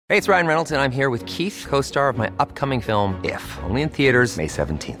Hey, it's Ryan Reynolds, and I'm here with Keith, co-star of my upcoming film, If, only in theaters May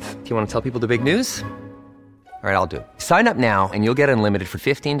 17th. Do you want to tell people the big news? All right, I'll do it. Sign up now and you'll get unlimited for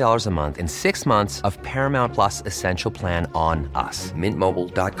 $15 a month and 6 months of Paramount Plus Essential Plan on us.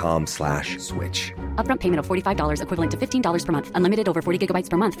 MintMobile.com/switch. Upfront payment of $45 equivalent to $15 per month. Unlimited over 40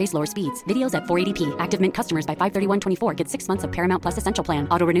 gigabytes per month. Face lower speeds. Videos at 480p. Active Mint customers by 531.24 get 6 months of Paramount Plus Essential Plan.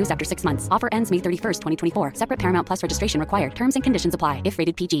 Auto renews after 6 months. Offer ends May 31st, 2024. Separate Paramount Plus registration required. Terms and conditions apply if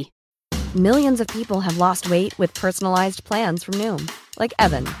rated PG. Millions of people have lost weight with personalized plans from Noom. Like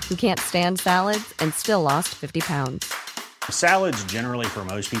Evan, who can't stand salads and still lost 50 pounds. Salads generally for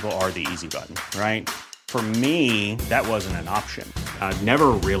most people are the easy button, right? For me, that wasn't an option. I never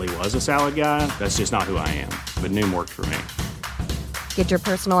really was a salad guy. That's just not who I am. But Noom worked for me. Get your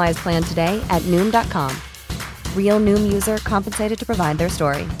personalized plan today at Noom.com. Real Noom user compensated to provide their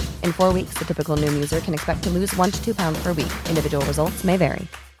story. In 4 weeks, the typical Noom user can expect to lose 1 to 2 pounds per week. Individual results may vary.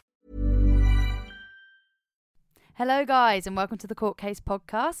 Hello guys, and welcome to the Court Case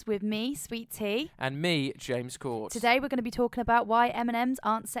Podcast with me, Sweet Tea. And me, James Court. Today we're going to be talking about why M&Ms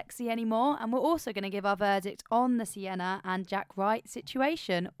aren't sexy anymore, and we're also going to give our verdict on the Sienna and Jack Wright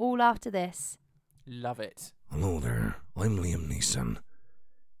situation, all after this. Love it. Hello there, I'm Liam Neeson.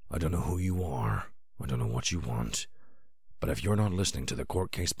 I don't know who you are, I don't know what you want, but if you're not listening to the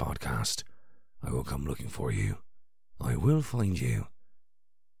Court Case Podcast, I will come looking for you. I will find you,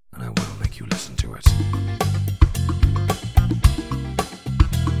 and I will make you listen to it.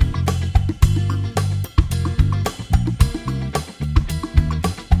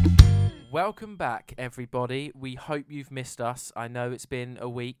 Welcome back, everybody. We hope you've missed us. I know it's been a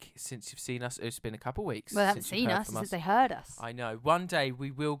week since you've seen us. It's been a couple of weeks. Well, they haven't since you've seen heard us from since they heard us. I know. One day we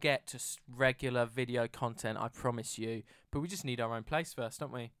will get to regular video content, I promise you. But we just need our own place first,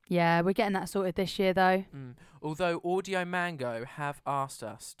 don't we? Yeah, we're getting that sorted this year, though. Although Audio Mango have asked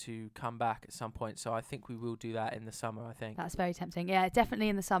us to come back at some point, so I think we will do that in the summer, I think. That's very tempting. Yeah, definitely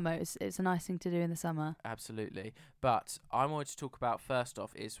in the summer. It's a nice thing to do in the summer. Absolutely. But I wanted to talk about, first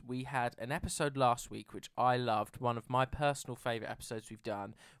off, is we had an episode last week, which I loved, one of my personal favourite episodes we've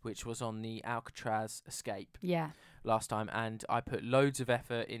done, which was on the Alcatraz escape. Yeah. Last time, and I put loads of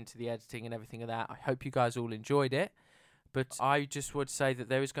effort into the editing and everything of that. I hope you guys all enjoyed it. But I just would say that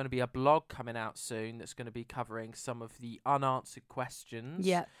there is going to be a blog coming out soon that's going to be covering some of the unanswered questions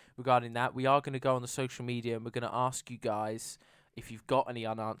regarding that. We are going to go on the social media and we're going to ask you guys if you've got any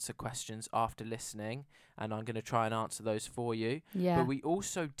unanswered questions after listening, and I'm going to try and answer those for you. Yeah. But we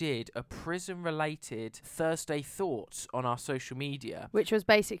also did a prison-related Thursday Thoughts on our social media. Which was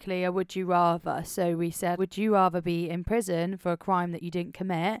basically a would you rather. So we said, would you rather be in prison for a crime that you didn't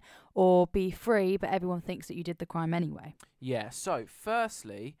commit or be free but everyone thinks that you did the crime anyway? Yeah, so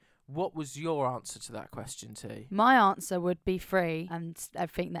firstly, what was your answer to that question, T? My answer would be free and I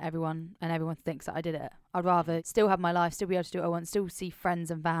think that everyone thinks that I did it. I'd rather still have my life, still be able to do what I want, still see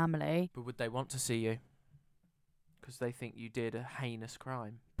friends and family. But would they want to see you? Because they think you did a heinous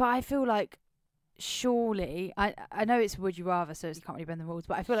crime. But I feel like surely, I know it's would you rather, so you can't really bend the rules,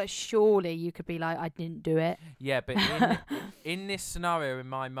 but I feel like surely you could be like, I didn't do it. Yeah, but in this scenario, in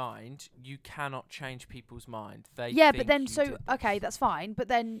my mind, you cannot change people's mind. Yeah, but then, so, okay, that's fine, but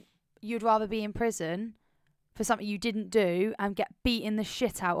then you'd rather be in prison for something you didn't do and get beaten the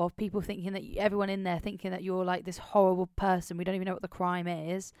shit out of, people thinking that, everyone in there thinking that you're like this horrible person, we don't even know what the crime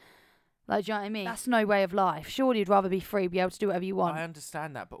is. Like, do you know what I mean? That's no way of life. Surely you'd rather be free, be able to do whatever you want. I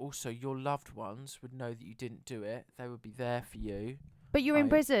understand that, but also your loved ones would know that you didn't do it. They would be there for you. But you're in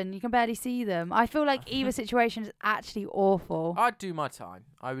prison. You can barely see them. I feel like either situation is actually awful. I'd do my time.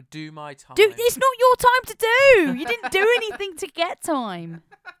 I would do my time. Dude, it's not your time to do. You didn't do anything to get time.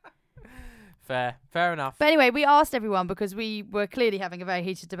 Fair enough. But anyway, we asked everyone because we were clearly having a very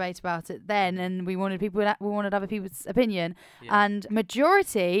heated debate about it then, and we wanted other people's opinion. Yeah. And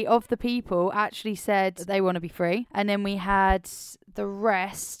majority of the people actually said that they want to be free, and then we had the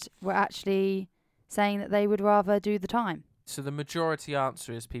rest were actually saying that they would rather do the time. So the majority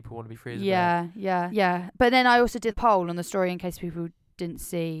answer is people want to be free as well. Yeah. But then I also did a poll on the story in case people didn't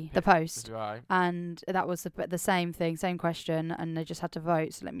see the post, right. And that was the same thing, same question, and they just had to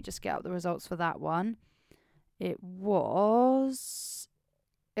vote. So let me just get out the results for that one. It was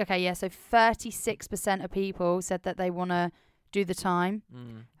so 36% of people said that they want to do the time,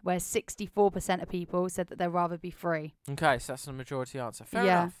 where 64% of people said that they'd rather be free. Okay, so that's the majority answer.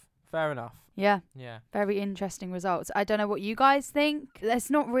 Fair enough. Yeah. Yeah. Very interesting results. I don't know what you guys think. It's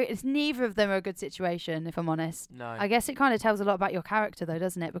neither of them are a good situation, if I'm honest. No. I guess it kind of tells a lot about your character, though,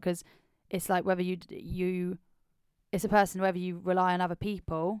 doesn't it? Because it's like whether it's a person, whether you rely on other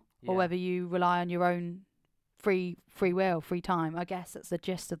people or whether you rely on your own free will, free time. I guess that's the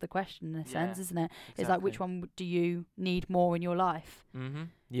gist of the question in a sense, isn't it? It's like, which one do you need more in your life? Mm-hmm.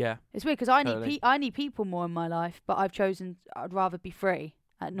 Yeah. It's weird because I need people more in my life, but I've chosen I'd rather be free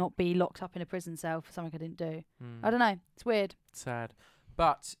and not be locked up in a prison cell for something I didn't do. I don't know. It's weird. Sad.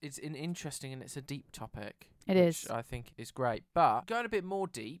 But it's an interesting and it's a deep topic. It is. I think is great. But going a bit more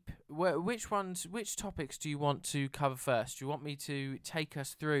deep, which topics do you want to cover first? Do you want me to take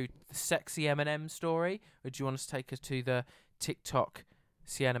us through the sexy Eminem story, or do you want us to take us to the TikTok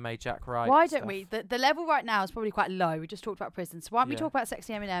Sienna May Jack Wright? Why stuff? don't we? The level right now is probably quite low. We just talked about prisons. So why don't we Yeah. talk about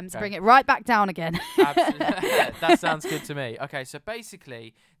sexy M&Ms, Okay. bring it right back down again? Absolutely. That sounds good to me. Okay, so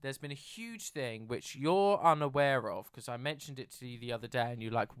basically, there's been a huge thing which you're unaware of, because I mentioned it to you the other day, and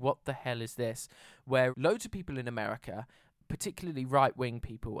you're like, what the hell is this? Where loads of people in America, particularly right-wing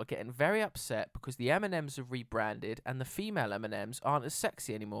people, are getting very upset because the M&Ms are rebranded and the female M&Ms aren't as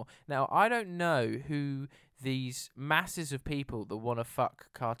sexy anymore. Now, I don't know who these masses of people that want to fuck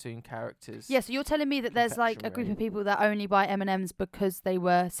cartoon characters... Yeah, so you're telling me that there's like a group of people that only buy M&Ms because they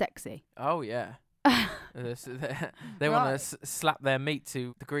were sexy? Oh, yeah. They want to slap their meat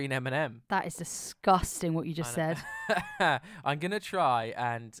to the green M&M. That is disgusting what you just said. I'm going to try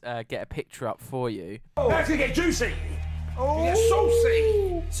and get a picture up for you. That's gonna get juicy. Oh, get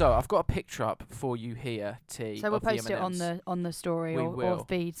saucy. So I've got a picture up for you here, T. So we'll of the post it M&Ms. on the story We or will.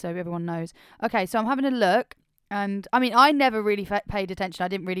 feed so everyone knows. Okay, so I'm having a look, and I mean I never really paid attention. I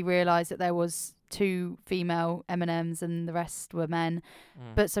didn't really realise that there was 2 female M&Ms and the rest were men.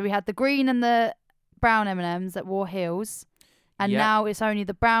 But so we had the green and the brown M&Ms that wore heels, and Yep. now it's only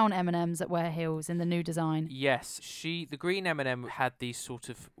the brown M&Ms that wear heels in the new design. Yes, the green M&M had these sort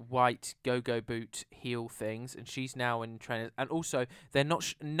of white go-go boot heel things, and she's now in trainers. And also, they're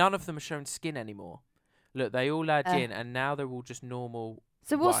not. None of them are showing skin anymore. Look, they all had in, and now they're all just normal.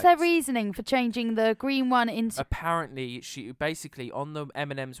 So what's their whites. reasoning for changing the green one into... Apparently, she basically on the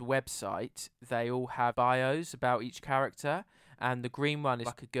M&M's website, they all have bios about each character. And the green one is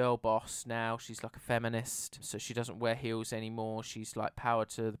like a girl boss now. She's like a feminist, so she doesn't wear heels anymore. She's like power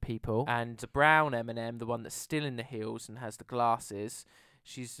to the people. And the brown M&M, the one that's still in the heels and has the glasses,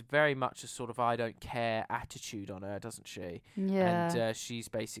 she's very much a sort of I don't care attitude on her, doesn't she? Yeah. And she's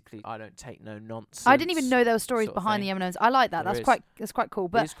basically I don't take no nonsense. I didn't even know there were stories sort of behind thing. the M&Ms. I like that. There That's quite cool.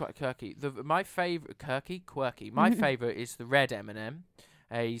 It But is quite quirky. My favourite quirky. My favourite is the red M&M.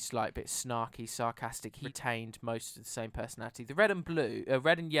 He's like a bit snarky, sarcastic. He retained most of the same personality. The red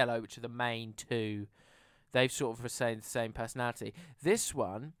and yellow, which are the main 2, they've sort of retained the same personality. This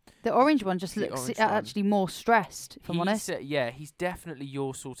one, the orange one just The looks orange one. actually more stressed, if I'm honest. He's definitely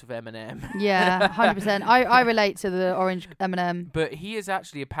your sort of M&M. Yeah, 100%. I relate to the orange M&M. But he has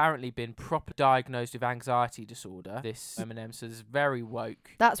actually apparently been proper diagnosed with anxiety disorder, this M&M, so it's very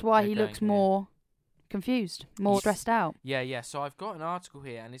woke. That's why They're he looks going here. more confused, more stressed out. Yeah. So I've got an article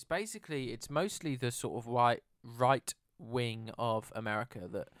here, and it's mostly the sort of right wing of America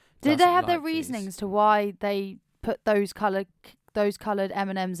that. Did they have their like these. reasonings to why they put those coloured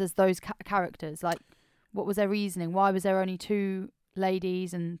M&Ms as those characters? Like, what was their reasoning? Why was there only 2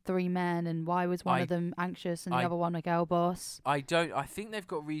 ladies and 3 men, and why was one of them anxious and the other one a girl boss? I think they've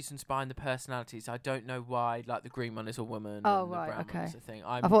got reasons behind the personalities. I don't know why, like the green one is a woman. Oh, and right, the brown okay. one is a thing.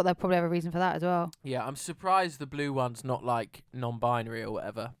 I thought they'd probably have a reason for that as well. Yeah, I'm surprised the blue one's not like non-binary or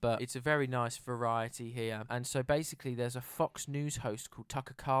whatever, but it's a very nice variety here. And so basically there's a Fox News host called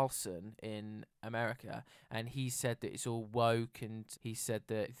Tucker Carlson in America, and he said that it's all woke, and he said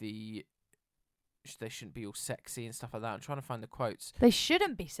that they shouldn't be all sexy and stuff like that. I'm trying to find the quotes. They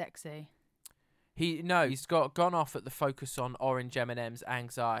shouldn't be sexy. He's gone off at the focus on orange M&M's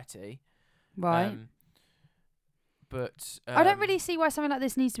anxiety. Right. But I don't really see why something like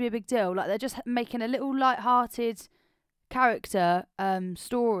this needs to be a big deal. Like, they're just making a little light-hearted character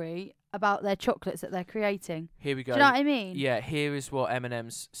story about their chocolates that they're creating. Here we go. Do you know what I mean? Yeah, here is what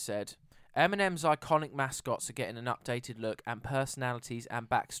M&M's said. M&M's iconic mascots are getting an updated look and personalities and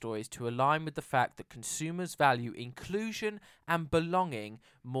backstories to align with the fact that consumers value inclusion and belonging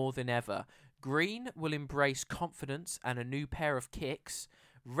more than ever. Green will embrace confidence and a new pair of kicks.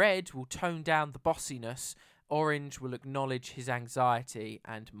 Red will tone down the bossiness. Orange will acknowledge his anxiety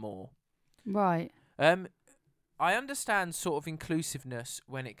and more. Right. I understand sort of inclusiveness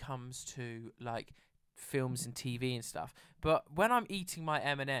when it comes to like films and TV and stuff, but when I'm eating my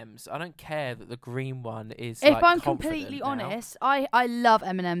M&Ms, I don't care that the green one is. If like, I'm confident completely now. honest, I love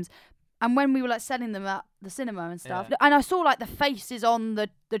M&Ms. And when we were like selling them at the cinema and stuff, Yeah. and I saw like the faces on the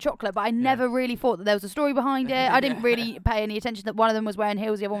chocolate, but I never really thought that there was a story behind it. I didn't really pay any attention that one of them was wearing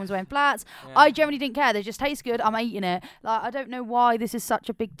heels, the other one was wearing flats. Yeah. I generally didn't care. They just taste good. I'm eating it. Like, I don't know why this is such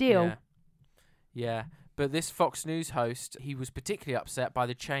a big deal. Yeah. But this Fox News host, he was particularly upset by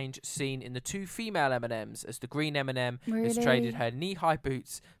the change seen in the 2 female M&Ms, as the green M&M has traded her knee-high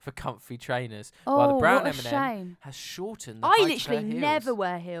boots for comfy trainers, while the brown what a M&M shame. has shortened the I height literally of her heels. never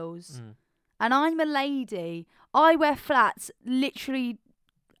wear heels. Mm. And I'm a lady. I wear flats literally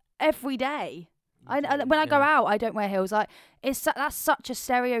every day. When I go out, I don't wear heels. That's such a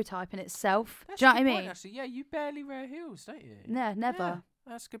stereotype in itself. That's Do you know a what I good point, mean? actually. Yeah, you barely wear heels, don't you? No, never. Yeah,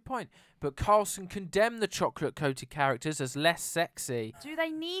 that's a good point. But Carlson condemned the chocolate-coated characters as less sexy. Do they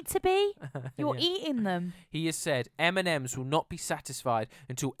need to be? You're Yeah. eating them. He has said M&Ms will not be satisfied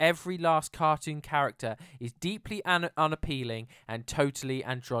until every last cartoon character is deeply unappealing and totally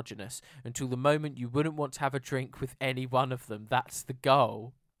androgynous, until the moment you wouldn't want to have a drink with any one of them. That's the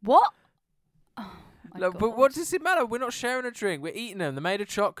goal. What? Oh, my Look, but God. what does it matter? We're not sharing a drink. We're eating them. They're made of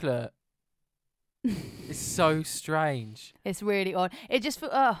chocolate. It's so strange. It's really odd. It just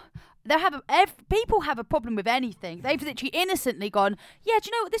people have a problem with anything. They've literally innocently gone, yeah, do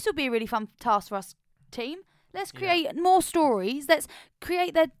you know what? This will be a really fun task for us, team. Let's create more stories. Let's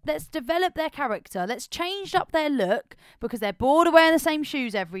develop their character. Let's change up their look because they're bored of wearing the same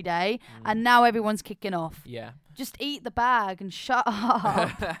shoes every day, and now everyone's kicking off. Yeah. Just eat the bag and shut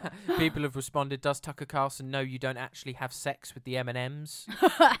up. People have responded, does Tucker Carlson know you don't actually have sex with the M&Ms?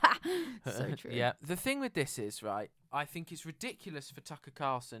 So true. Yeah. The thing with this is, right, I think it's ridiculous for Tucker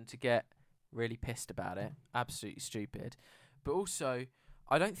Carlson to get really pissed about it. Absolutely stupid. But also,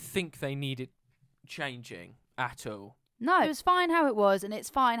 I don't think they need it changing at all. No, it was fine how it was, and it's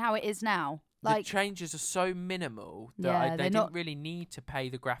fine how it is now. The changes are so minimal that they not didn't really need to pay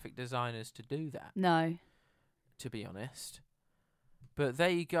the graphic designers to do that. No. To be honest. But there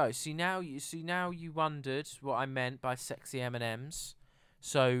you go. See now you wondered what I meant by sexy M&Ms.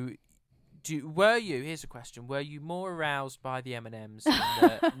 So here's a question, were you more aroused by the M&Ms in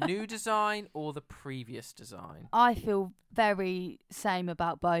the new design or the previous design? I feel very same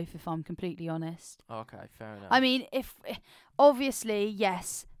about both, if I'm completely honest. Okay, fair enough. I mean, obviously,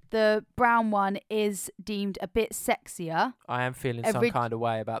 yes, the brown one is deemed a bit sexier. I am feeling some kind of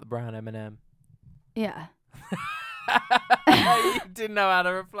way about the brown M&M. Yeah. You didn't know how to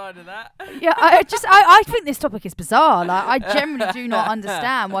reply to that. Yeah, I think this topic is bizarre. Like, I generally do not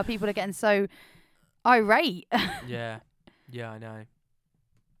understand why people are getting so irate. Yeah, I know.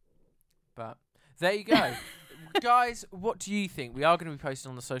 But there you go. Guys, what do you think? We are going to be posting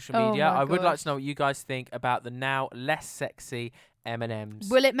on the social media. I would like to know what you guys think about the now less sexy M&Ms.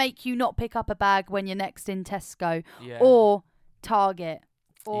 Will it make you not pick up a bag when you're next in Tesco or Target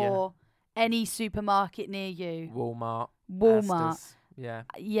or any supermarket near you? Walmart. Asda's. Yeah.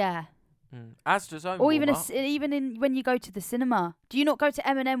 Yeah. Asda's own or Walmart. even when you go to the cinema. Do you not go to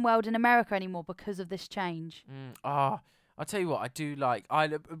M&M World in America anymore because of this change? I'll tell you what, I do like.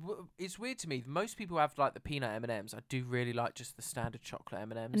 It's weird to me. Most people have like the peanut M&Ms. I do really like just the standard chocolate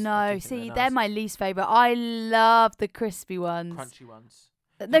M&Ms. No, see, they're my least favourite. I love the crispy ones. Crunchy ones.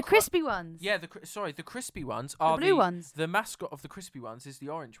 The crispy ones. Yeah, the crispy ones are the blue ones. The mascot of the crispy ones is the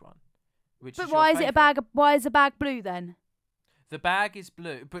orange one. But why is it why is the bag blue then? The bag is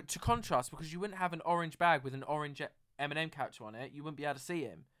blue, but to contrast, because you wouldn't have an orange bag with an orange M&M character on it, you wouldn't be able to see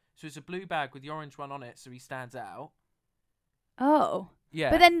him. So it's a blue bag with the orange one on it, so he stands out. Oh.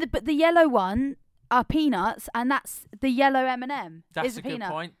 Yeah. But then the yellow one are peanuts, and that's the yellow M&M. That's a good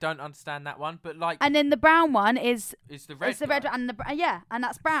point. Don't understand that one, but like. And then the brown one is the red. It's the red one, and and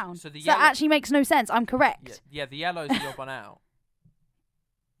that's brown. So that actually makes no sense. I'm correct. Yeah, the yellow's the odd one out.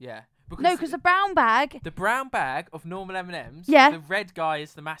 Yeah. Because the brown bag. The brown bag of normal M&Ms. Yeah. The red guy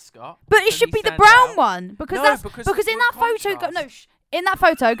is the mascot. But it should be the brown one because in that photo. In that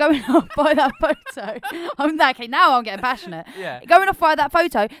photo, going off by that photo, now I'm getting passionate. Yeah. Going off by that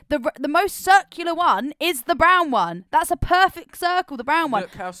photo, the most circular one is the brown one. That's a perfect circle, the brown one.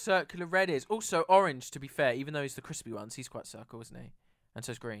 Look how circular red is. Also orange, to be fair, even though he's the crispy ones, he's quite circle, isn't he? And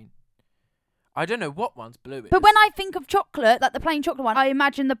so's green. I don't know what one's blue is. But when I think of chocolate, like the plain chocolate one, I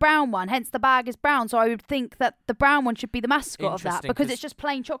imagine the brown one. Hence, the bag is brown. So I would think that the brown one should be the mascot of that because it's just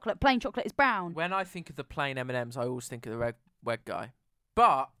plain chocolate. Plain chocolate is brown. When I think of the plain M&Ms, I always think of the red guy.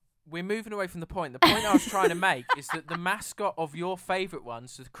 But we're moving away from the point. The point I was trying to make is that the mascot of your favourite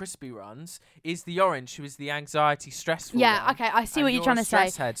ones, the crispy ones, is the orange, who is the anxiety, stressful one. Yeah, okay, I see what you're trying to say.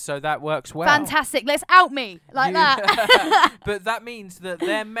 Head, so that works well. Fantastic. Let's out me like that. But that means that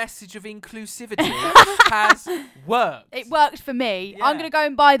their message of inclusivity has worked. It worked for me. Yeah. I'm going to go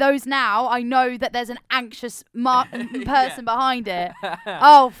and buy those now. I know that there's an anxious person behind it.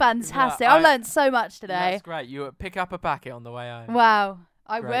 Oh, fantastic. I learned so much today. That's great. You pick up a packet on the way home. Wow.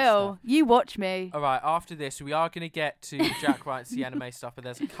 I Great will. stuff. You watch me. All right, after this, we are going to get to Jack Wright's the anime stuff, but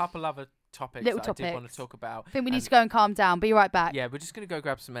there's a couple other topics Little that I did want topics. to talk about. I think we need to go and calm down. Be right back. Yeah, we're just going to go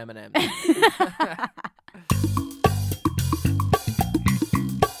grab some M&Ms.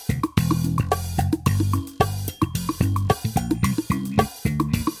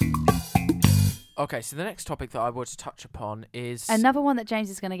 Okay, so the next topic that I want to touch upon is... Another one that James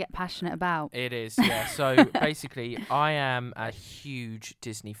is going to get passionate about. It is, yeah. So basically, I am a huge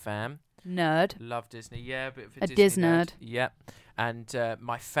Disney fan. Nerd. Love Disney, yeah. A bit of A Disney Disnerd. Yep. And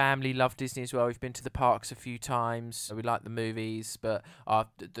my family love Disney as well. We've been to the parks a few times. We like the movies, but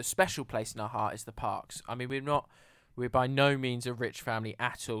the special place in our heart is the parks. I mean, we're by no means a rich family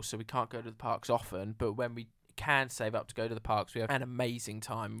at all, so we can't go to the parks often. But when we can save up to go to the parks, we have an amazing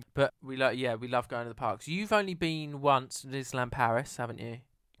time. But we love going to the parks. You've only been once to Disneyland Paris, haven't you?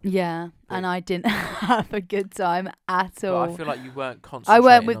 Yeah, and I didn't have a good time at all. But I feel like you weren't concentrating. I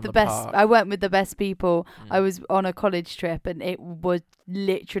weren't with on the best. park. I weren't with the best people. I was on a college trip, and it was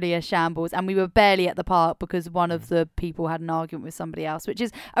literally a shambles. And we were barely at the park because one of the people had an argument with somebody else, which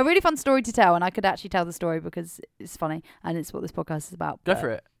is a really fun story to tell. And I could actually tell the story because it's funny, and it's what this podcast is about. Go for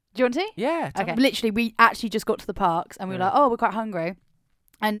it. Do you want to? Yeah. Okay. Literally, we actually just got to the parks, and we were Yeah. like, "Oh, we're quite hungry."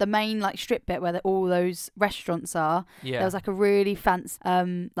 And the main like strip bit where all those restaurants are, there was like a really fancy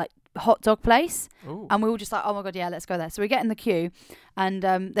like hot dog place. Ooh. And we were just like, oh my god, yeah, let's go there. So we get in the queue, and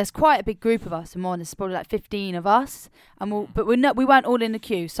there's quite a big group of us. And there's probably like 15 of us, and we weren't all in the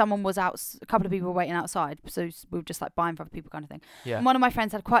queue. Someone was out, a couple of people were waiting outside, so we were just like buying for other people, kind of thing. Yeah. And one of my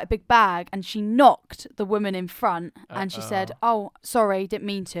friends had quite a big bag, and she knocked the woman in front, and she said, "Oh, sorry, didn't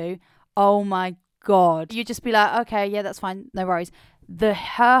mean to." Oh my god, you'd just be like, okay, yeah, that's fine, no worries.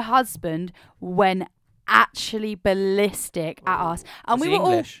 Her husband went actually ballistic at us, and Was we he were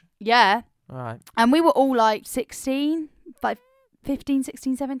English? all yeah. All right. And we were all like 16, like 15,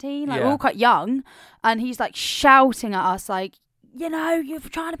 16, 17. Like, Yeah. we're all quite young. And he's like shouting at us, like, you know, you're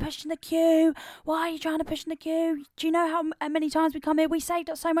trying to push in the queue. Why are you trying to push in the queue? Do you know how many times we come here? We saved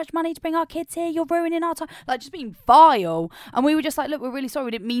up so much money to bring our kids here. You're ruining our time. Like, just being vile. And we were just like, look, we're really sorry.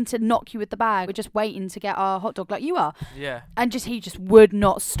 We didn't mean to knock you with the bag. We're just waiting to get our hot dog like you are. Yeah. And he just would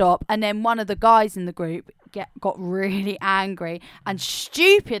not stop. And then one of the guys in the group got really angry and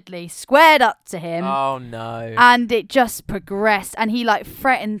stupidly squared up to him. Oh no. And it just progressed. And he like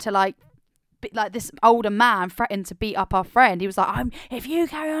threatened to like this older man threatened to beat up our friend. He was like, if you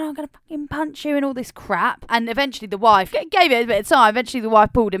carry on, I'm going to fucking punch you and all this crap. And eventually the wife gave it a bit of time. Eventually the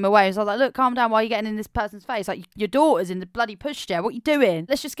wife pulled him away. So I was like, look, calm down. Why are you getting in this person's face? Like, your daughter's in the bloody pushchair. What are you doing?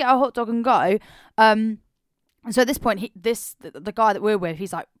 Let's just get our hot dog and go. And so at this point, the guy that we're with,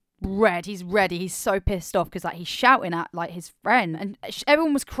 he's like, he's ready. He's so pissed off because like he's shouting at like his friend, and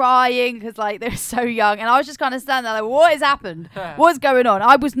everyone was crying because like they're so young, and I was just kind of standing there like, what has happened? What's going on?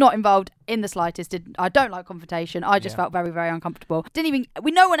 I was not involved in the slightest. I don't like confrontation. I just felt very, very uncomfortable.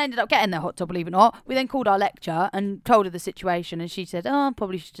 No one ended up getting their hot dog, believe it or not. We then called our lecturer and told her the situation, and she said, oh,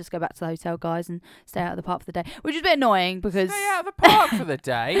 probably should just go back to the hotel, guys, and stay out of the park for the day, which is a bit annoying because Stay out of the park for the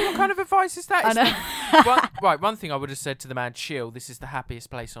day? What kind of advice is that? I know. One thing I would have said to the man, chill, this is the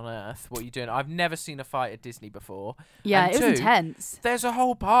happiest place on earth. What are you doing? I've never seen a fight at Disney before. Yeah, And it was two, intense. There's a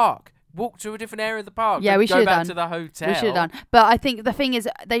whole park. Walk to a different area of the park. Yeah, Don't we go should have back done. to the hotel. We should have done. But I think the thing is,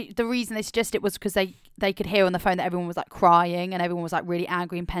 the reason they suggested it was because they could hear on the phone that everyone was like crying and everyone was like really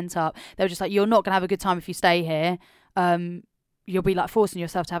angry and pent up. They were just like, you're not going to have a good time if you stay here. You'll be like forcing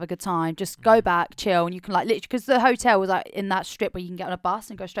yourself to have a good time. Just go back, chill, and you can like literally, because the hotel was like in that strip where you can get on a bus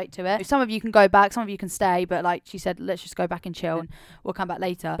and go straight to it. Some of you can go back, some of you can stay, but like she said, let's just go back and chill and we'll come back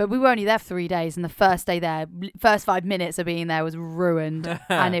later. But we were only there for 3 days, and the first day there, first 5 minutes of being there was ruined.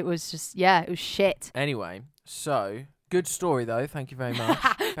 And it was just, it was shit. Anyway, so good story though. Thank you very much.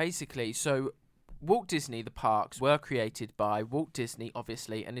 Basically, so Walt Disney, the parks, were created by Walt Disney,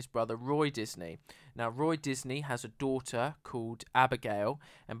 obviously, and his brother Roy Disney. Now, Roy Disney has a daughter called Abigail,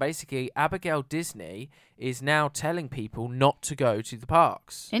 and basically Abigail Disney is now telling people not to go to the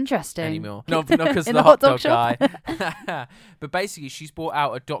parks. Interesting. Anymore. Not because of the hot dog guy. But basically, she's brought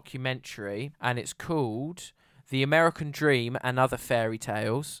out a documentary, and it's called The American Dream and Other Fairy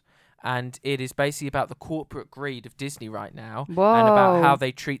Tales. And it is basically about the corporate greed of Disney right now. Whoa. And about how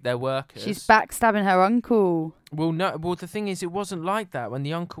they treat their workers. She's backstabbing her uncle. Well, no. Well, the thing is, it wasn't like that when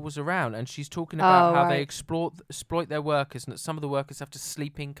the uncle was around, and she's talking about how they exploit their workers, and that some of the workers have to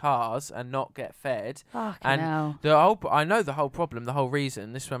sleep in cars and not get fed. Fucking hell. I know the whole problem, the whole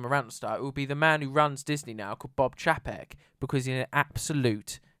reason. This is when we're around to start. It will be the man who runs Disney now, called Bob Chapek, because he's an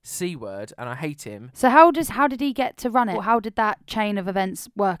absolute C-word, and I hate him. So how did he get to run it? Or how did that chain of events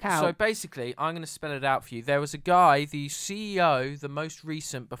work out? So basically, I'm going to spell it out for you. There was a guy, the CEO, the most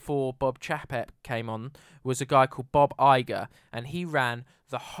recent before Bob Chapek came on, was a guy called Bob Iger, and he ran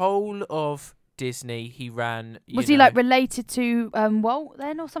the whole of Disney. He ran. Was he like related to Walt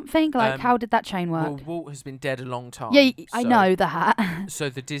then or something? Like how did that chain work? Well, Walt has been dead a long time. Yeah, I know that. So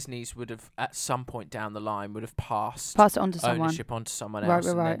the Disneys would have, at some point down the line, would have passed it on to someone. Ownership onto someone else,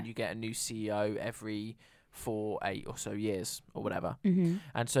 and then you get a new CEO every 4, 8 or so years or whatever. Mm-hmm.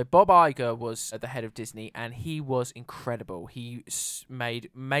 And so Bob Iger was at the head of Disney, and he was incredible. He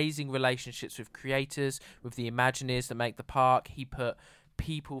made amazing relationships with creators, with the Imagineers that make the park. He put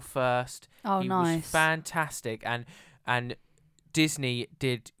people first. Oh, he nice. was fantastic, and Disney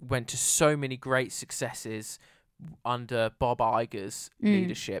went to so many great successes under Bob Iger's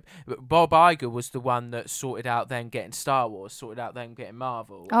leadership. But Bob Iger was the one that sorted out then getting Star Wars, sorted out then getting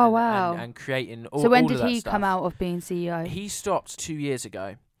Marvel. Oh, wow. And creating all. So when all did of that he stuff. come out of being CEO? He stopped 2 years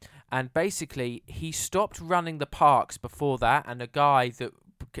ago, and basically he stopped running the parks before that. And the guy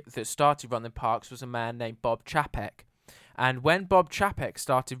that started running parks was a man named Bob Chapek. And when Bob Chapek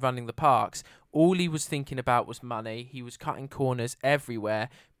started running the parks, all he was thinking about was money. He was cutting corners everywhere.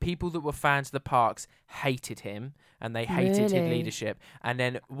 People that were fans of the parks hated him, and they hated his leadership. And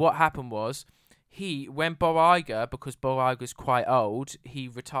then what happened was, when Bob Iger, because Bob Iger's quite old, he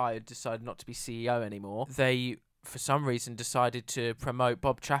retired, decided not to be CEO anymore. They, for some reason, decided to promote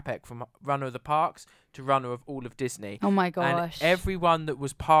Bob Chapek from runner of the parks to runner of all of Disney. Oh my gosh. And everyone that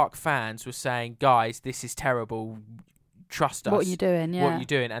was park fans was saying, guys, this is terrible. Trust us. What are you doing? Yeah. What are you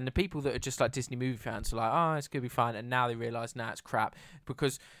doing? And the people that are just like Disney movie fans are like, oh, it's going to be fine. And now they realise, it's crap.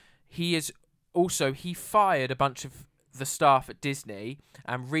 Because he fired a bunch of the staff at Disney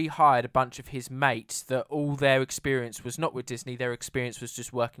and rehired a bunch of his mates that all their experience was not with Disney. Their experience was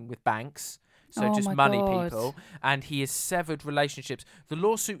just working with banks. So just money people. And he has severed relationships. The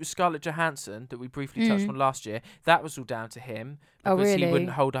lawsuit with Scarlett Johansson that we briefly touched on last year, that was all down to him. Because he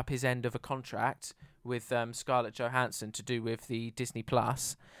wouldn't hold up his end of a contract with Scarlett Johansson to do with the Disney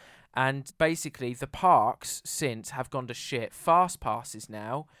Plus. And basically the parks since have gone to shit. Fast passes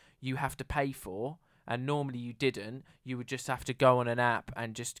now you have to pay for, and normally you didn't. You would just have to go on an app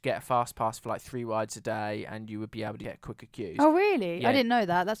and just get a fast pass for like 3 rides a day, and you would be able to get quicker queues. Oh really? Yeah. I didn't know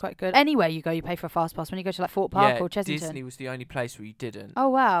that. That's quite good. Anywhere you go, you pay for a fast pass. When you go to like Fort Park or Chessington. Disney was the only place where you didn't. Oh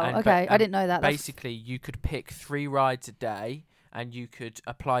wow. Okay, I didn't know that. Basically, you could pick 3 rides a day, and you could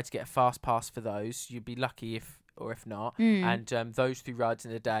apply to get a fast pass for those. You'd be lucky if not. And those 3 rides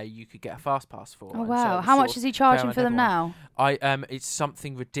in a day, you could get a fast pass for. Oh wow! How much is he charging for them now? It's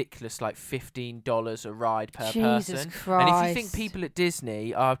something ridiculous, like $15 a ride per Jesus person. Christ. And if you think people at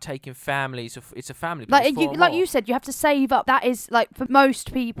Disney are taking families, it's a family. Like you said, you have to save up. That is like for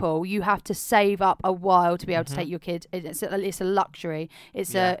most people, you have to save up a while to be able to take your kid. It's a luxury.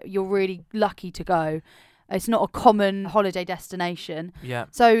 You're really lucky to go. It's not a common holiday destination. Yeah.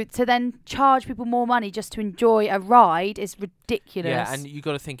 So to then charge people more money just to enjoy a ride is ridiculous. Yeah, and you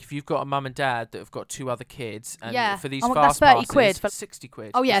got to think, if you've got a mum and dad that have got 2 other kids, and for these that's fast 30 passes, quid for 60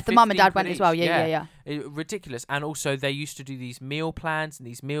 quid. Oh yeah, if the mum and dad went as well. Yeah. Ridiculous. And also they used to do these meal plans and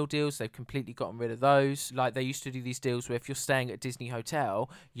these meal deals. They've completely gotten rid of those. Like they used to do these deals where if you're staying at Disney Hotel,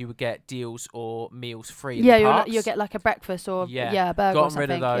 you would get deals or meals free. Yeah, you'll get like a breakfast or a burger gotten or something.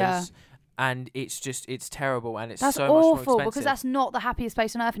 Rid of those. Yeah. And it's terrible, and that's so awful much more expensive. because that's not the happiest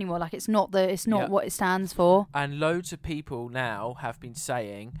place on earth anymore. Like it's not what it stands for. And loads of people now have been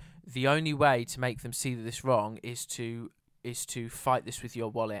saying the only way to make them see that this wrong is to fight this with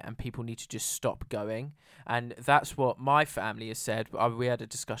your wallet, and people need to just stop going. And that's what my family has said. We had a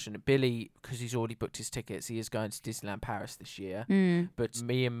discussion. Billy, because he's already booked his tickets, he is going to Disneyland Paris this year. But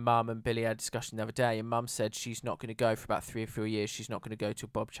me and Mum and Billy had a discussion the other day, and Mum said she's not going to go for about 3 or 4 years. She's not going to go till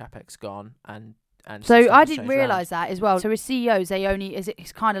Bob Chapek's gone. And so I didn't realise that as well. So as CEOs,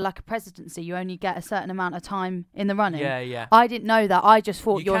 it's kind of like a presidency. You only get a certain amount of time in the running. Yeah. I didn't know that. I just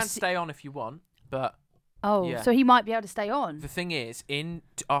thought you can stay on if you want, but. Oh, yeah. So he might be able to stay on. The thing is,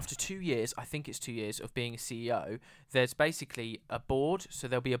 after 2 years, I think it's 2 years of being a CEO, there's basically a board. So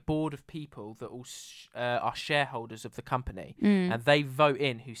there'll be a board of people that all are shareholders of the company, and they vote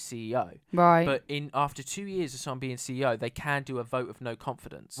in who's CEO. Right. But after 2 years of someone being CEO, they can do a vote of no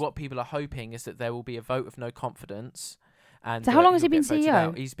confidence. What people are hoping is that there will be a vote of no confidence. And so how long has he been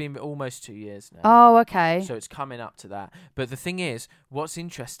CEO? He's been almost 2 years now. Oh, okay. So it's coming up to that. But the thing is, what's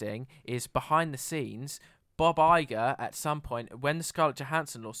interesting is behind the scenes, Bob Iger, at some point, when the Scarlett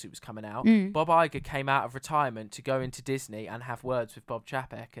Johansson lawsuit was coming out, Bob Iger came out of retirement to go into Disney and have words with Bob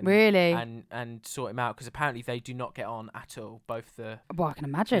Chapek. And, Really? And sort him out, because apparently they do not get on at all. Both the... Well, I can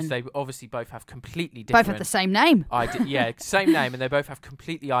imagine. They obviously both have completely different... Both have the same name. Yeah, same name, and they both have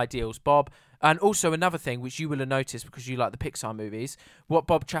completely ideals. Bob... And also another thing, which you will have noticed because you like the Pixar movies, what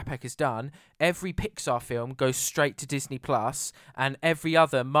Bob Chapek has done, every Pixar film goes straight to Disney Plus, and every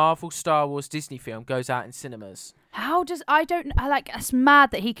other Marvel, Star Wars, Disney film goes out in cinemas. It's mad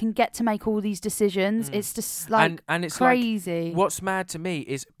that he can get to make all these decisions. It's just like and it's crazy. Like, what's mad to me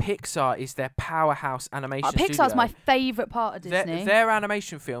is Pixar is their powerhouse animation studio. Pixar's my favourite part of Disney. Their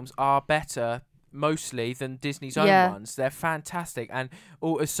animation films are better mostly than Disney's own ones. They're fantastic, and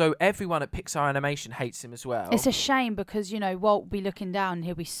so everyone at Pixar Animation hates him as well. It's a shame because Walt will be looking down and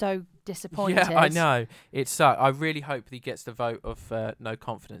he'll be so disappointed. Yeah, I know. I really hope he gets the vote of no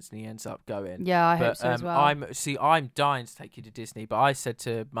confidence and he ends up going. Yeah, I hope so as well. I'm dying to take you to Disney, but I said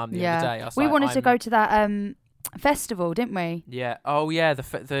to Mum the other day, we wanted to go to that festival, didn't we? Yeah. Oh, yeah. The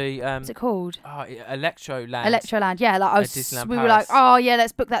what's it called? Electroland. Electroland. Yeah. We were like, oh yeah,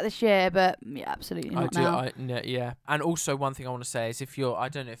 let's book that this year, but yeah, absolutely not now. Yeah. And also, one thing I want to say is, I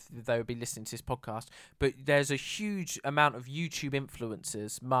don't know if they would be listening to this podcast, but there's a huge amount of YouTube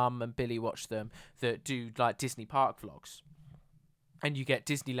influencers. Mum and Billy watch them that do like Disney park vlogs, and you get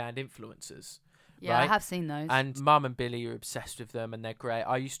Disneyland influencers. Yeah, right? I have seen those. And Mum and Billy are obsessed with them, and they're great.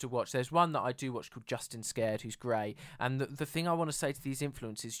 I used to watch... There's one that I do watch called Justin Scared, who's great. And the thing I want to say to these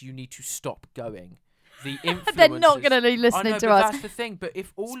influencers, you need to stop going. The influencers... They're not going to be listening to us. That's the thing. But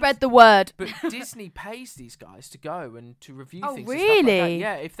if all... Spread the word. But Disney pays these guys to go and to review things. Oh, really? And stuff like that.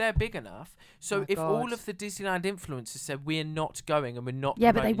 Yeah, if they're big enough. So if God. all of the Disneyland influencers said, we're not going and we're not...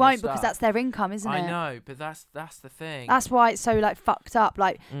 Yeah, but they won't because stuff, that's their income, isn't it? I know, but that's the thing. That's why it's so fucked up.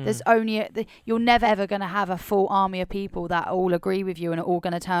 There's only you're never ever going to have a full army of people that all agree with you and are all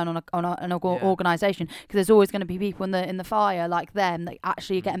going to turn on an organisation, because there's always going to be people in the fire like them that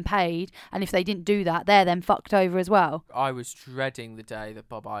actually are getting paid, and if they didn't do that, they're then fucked over as well. I was dreading the day that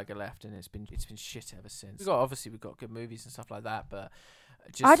Bob Iger left, and it's been shit ever since. We've got good movies and stuff like that, but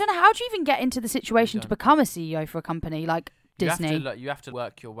I don't know, how do you even get into the situation to become a CEO for a company like Disney? You have to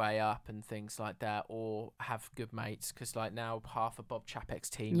work your way up and things like that, or have good mates, because now half of Bob Chapek's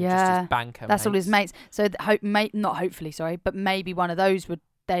team are just his banker that's mates. all his mates. So but maybe one of those would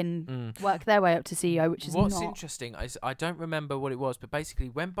then work their way up to CEO, which is what's interesting is, I don't remember what it was, but basically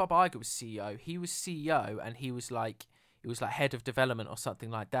when Bob Iger was CEO, and he was like head of development or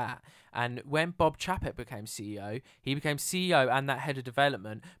something like that. And when Bob Chapek became CEO, he became CEO and that head of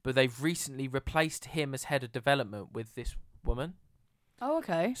development, but they've recently replaced him as head of development with this woman. Oh,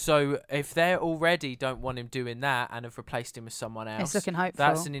 okay. So if they already don't want him doing that and have replaced him with someone else, it's looking hopeful.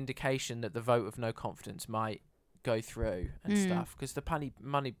 That's an indication that the vote of no confidence might go through and stuff, because the penny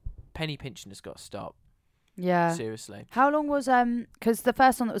pinching has got to stop. Yeah. Seriously. How long was because the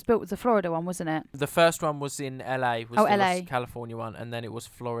first one that was built was the Florida one, wasn't it? The first one was in LA, LA. California one, and then it was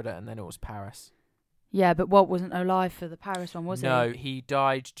Florida, and then it was Paris. Yeah, but Walt wasn't alive for the Paris one, was he? No, he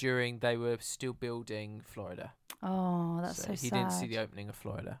died during they were still building Florida. Oh, that's so sad. He didn't see the opening of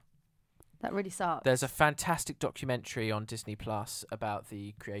Florida. That really sucks. There's a fantastic documentary on Disney Plus about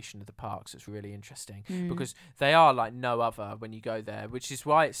the creation of the parks. It's really interesting because they are like no other when you go there, which is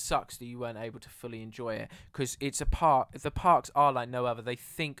why it sucks that you weren't able to fully enjoy it, because it's a park. The parks are like no other. They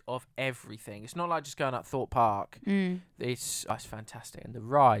think of everything. It's not like just going up Thorpe Park. It's fantastic, and the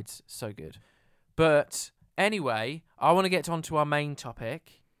rides so good. But anyway, I want to get on to our main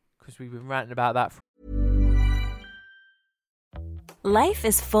topic, because we've been ranting about that for Life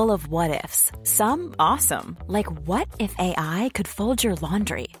is full of what-ifs. Some awesome, like what if AI could fold your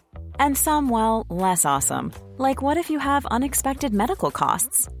laundry? And some, well, less awesome, like what if you have unexpected medical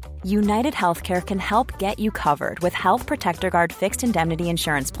costs? United Healthcare can help get you covered with Health Protector Guard fixed indemnity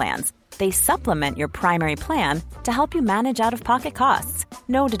insurance plans. They supplement your primary plan to help you manage out-of-pocket costs.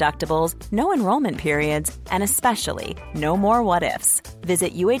 No deductibles, no enrollment periods, and especially no more what-ifs.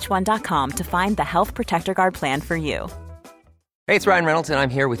 Visit UH1.com to find the Health Protector Guard plan for you. Hey, it's Ryan Reynolds, and I'm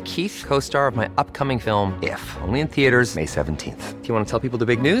here with Keith, co-star of my upcoming film, If, only in theaters May 17th. Do you want to tell people the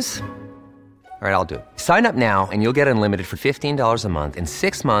big news? All right, I'll do it. Sign up now and you'll get unlimited for $15 a month and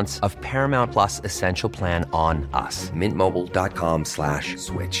 6 months of Paramount Plus Essential Plan on us.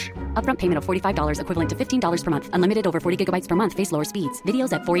 MintMobile.com/switch. Upfront payment of $45 equivalent to $15 per month. Unlimited over 40 gigabytes per month. Face lower speeds.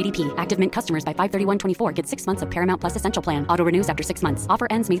 Videos at 480p. Active Mint customers by 531.24 get 6 months of Paramount Plus Essential Plan. Auto renews after 6 months. Offer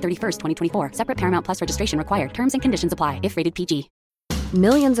ends May 31st, 2024. Separate Paramount Plus registration required. Terms and conditions apply if rated PG.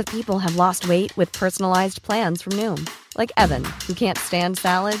 Millions of people have lost weight with personalized plans from Noom. Like Evan, who can't stand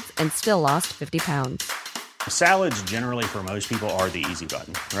salads and still lost 50 pounds. Salads generally for most people are the easy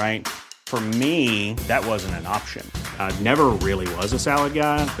button, right? For me, that wasn't an option. I never really was a salad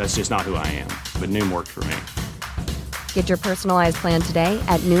guy. That's just not who I am. But Noom worked for me. Get your personalized plan today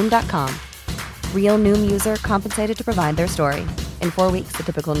at Noom.com. Real Noom user compensated to provide their story. In 4 weeks, the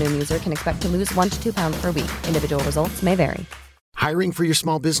typical Noom user can expect to lose 1 to 2 pounds per week. Individual results may vary. Hiring for your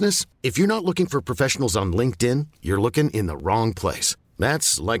small business? If you're not looking for professionals on LinkedIn, you're looking in the wrong place.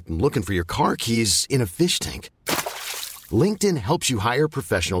 That's like looking for your car keys in a fish tank. LinkedIn helps you hire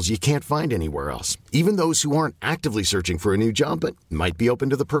professionals you can't find anywhere else, even those who aren't actively searching for a new job but might be open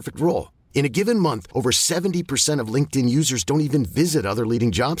to the perfect role. In a given month, over 70% of LinkedIn users don't even visit other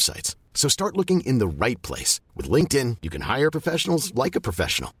leading job sites. So start looking in the right place. With LinkedIn, you can hire professionals like a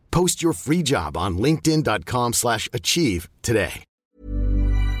professional. Post your free job on linkedin.com/achieve today.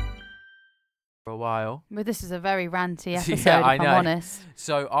 For a while. But this is a very ranty episode, Yeah, I if know. I'm honest.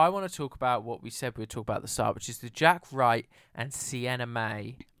 So I want to talk about what we said we'd talk about at the start, which is the Jack Wright and Sienna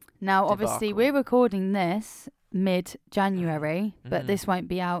May. Now, obviously, debacle. we're recording this mid-January, but this won't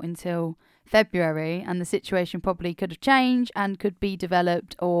be out until February, and the situation probably could have changed and could be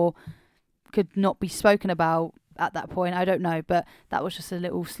developed or could not be spoken about at that point. I don't know, but that was just a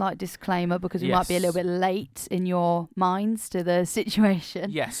little slight disclaimer because we might be a little bit late in your minds to the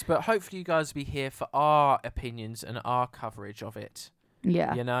situation. Yes, but hopefully you guys will be here for our opinions and our coverage of it.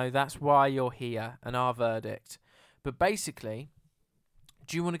 Yeah. You know, that's why you're here and our verdict. But basically,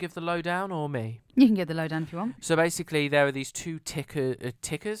 do you want to give the lowdown or me? You can give the lowdown if you want. So basically, there are these two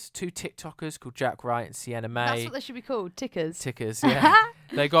TikTokers called Jack Wright and Sienna May. That's what they should be called, tickers. Tickers, yeah.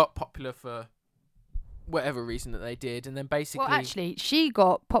 They got popular for whatever reason that they did, and then basically... Well, actually, she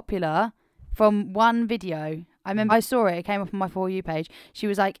got popular from one video. I remember I saw it. It came up on my For You page. She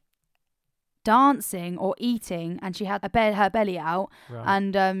was like dancing or eating, and she had her belly out,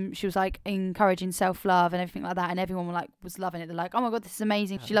 and she was like encouraging self-love and everything like that, and everyone was loving it. They're like, oh my god, this is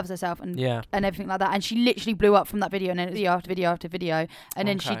amazing, she loves herself, and everything like that. And she literally blew up from that video, and then video after video after video, and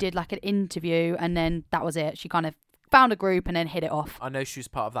then she did like an interview, and then that was it. She kind of found a group and then hit it off. I know she was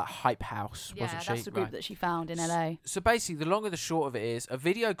part of that Hype House, wasn't she? Yeah, that's the group that she found in LA. So basically, the long and the short of it is, a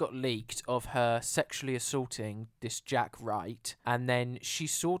video got leaked of her sexually assaulting this Jack Wright, and then she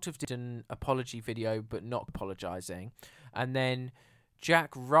sort of did an apology video, but not apologising. And then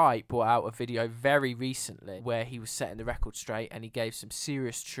Jack Wright brought out a video very recently where he was setting the record straight, and he gave some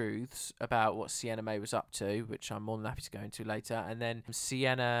serious truths about what Sienna May was up to, which I'm more than happy to go into later. And then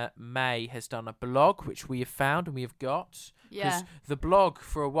Sienna May has done a blog, which we have found and we have got. Yeah. The blog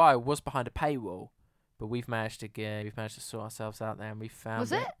for a while was behind a paywall, but we've managed to sort ourselves out there, and we found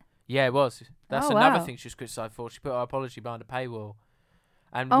Was it? Yeah, it was. That's Oh, another wow. thing she was criticised for. She put her apology behind a paywall.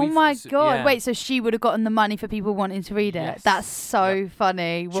 And Oh my god! yeah. Wait, so she would have gotten the money for people wanting to read it? Yes. That's so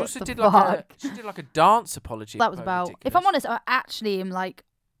funny. She What also the did fuck? she did like a dance apology. That was about. If I'm honest, I actually am like,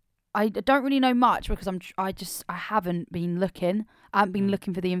 I don't really know much because I haven't been looking. I haven't been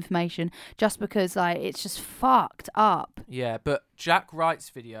looking for the information just because like it's just fucked up. Yeah, but Jack Wright's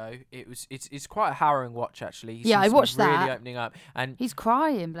video, it's quite a harrowing watch actually. He Yeah, seems I to be watched really that. opening up, and He's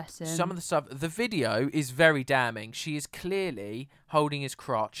crying, bless him. some of the video is very damning. She is clearly holding his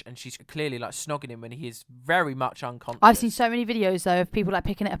crotch, and she's clearly like snogging him when he is very much unconscious. I've seen so many videos though of people like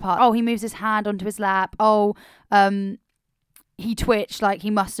picking it apart. Oh, he moves his hand onto his lap. Oh, he twitched like he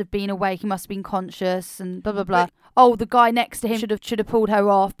must have been awake. He must have been conscious and blah blah blah. Oh, the guy next to him should have pulled her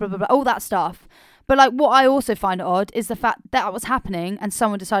off. Blah blah blah. All that stuff. But like, what I also find odd is the fact that was happening and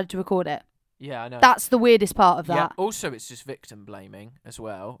someone decided to record it. Yeah, I know. That's the weirdest part of that. Yeah. Also, it's just victim blaming as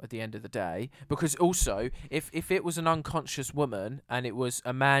well at the end of the day. Because also, if it was an unconscious woman and it was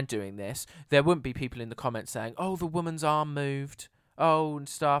a man doing this, there wouldn't be people in the comments saying, "Oh, the woman's arm moved," and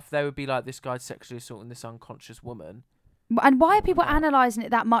stuff. They would be like, "This guy's sexually assaulting this unconscious woman." And why are people analysing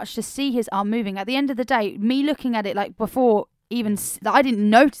it that much to see his arm moving? At the end of the day, me looking at it like before, I didn't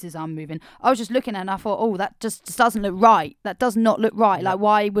notice his arm moving. I was just looking at it and I thought, oh, that just doesn't look right. That does not look right. Like,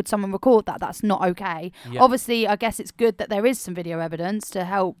 why would someone record that? That's not okay. Yep. Obviously, I guess it's good that there is some video evidence to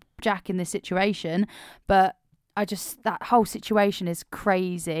help Jack in this situation, but that whole situation is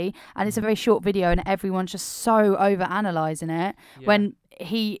crazy, and it's a very short video and everyone's just so over analysing it when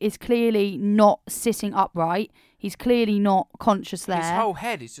he is clearly not sitting upright. He's clearly not conscious there. His whole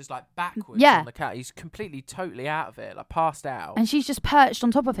head is just like backwards Yeah. on the cat. He's completely, totally out of it, like passed out. And she's just perched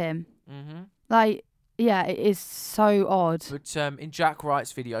on top of him. Mm-hmm. Like, yeah, it is so odd. But in Jack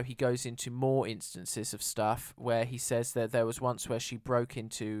Wright's video, he goes into more instances of stuff where he says that there was once where she broke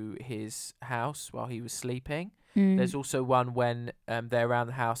into his house while he was sleeping. There's also one when they're around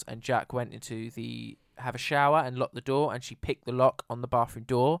the house and Jack went have a shower and locked the door, and she picked the lock on the bathroom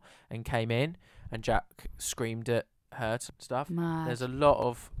door and came in. and Jack screamed at her stuff. Mad. There's a lot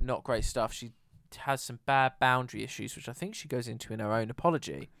of not great stuff. She has some bad boundary issues, which I think she goes into in her own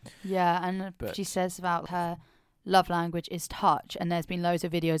apology. Yeah, and she says about her love language is touch, and there's been loads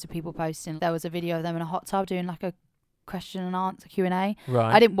of videos of people posting. There was a video of them in a hot tub doing like a question and answer Q&A.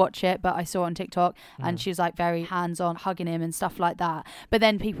 Right. I didn't watch it, but I saw it on TikTok, and she was like very hands-on, hugging him and stuff like that. But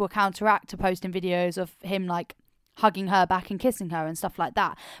then people counteract to posting videos of him like hugging her back and kissing her and stuff like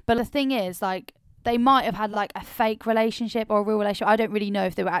that. But the thing is, like, they might have had like a fake relationship or a real relationship. I don't really know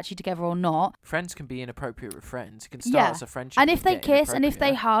if they were actually together or not. Friends can be inappropriate with friends. It can start as a friendship. And if they kiss and if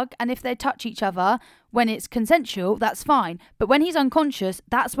they hug and if they touch each other when it's consensual, that's fine. But when he's unconscious,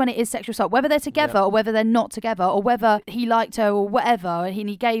 that's when it is sexual assault. Whether they're together or whether they're not together or whether he liked her or whatever, and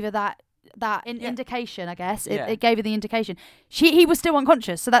he gave her that indication, I guess. It gave her the indication. He was still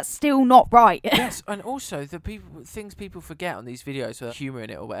unconscious, so that's still not right. Yes, and also the things people forget on these videos with humour in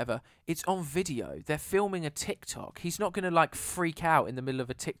it or whatever, it's on video. They're filming a TikTok. He's not going to like freak out in the middle of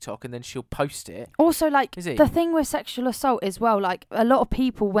a TikTok and then she'll post it. Also, like, the thing with sexual assault as well, like a lot of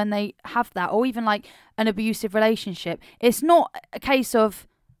people when they have that, or even like an abusive relationship, it's not a case of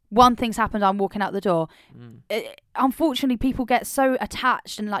one thing's happened, I'm walking out the door. Unfortunately, people get so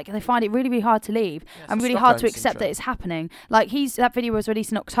attached and like they find it really, really hard to leave and really hard to accept that it's happening. Like that video was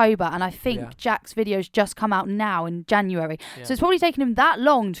released in October, and I think Jack's video's just come out now in January. Yeah. So it's probably taken him that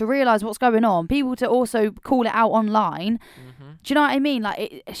long to realise what's going on. People to also call it out online. Do you know what I mean?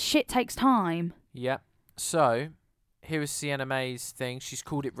 Like shit takes time. Yeah. So here is Sienna May's thing. She's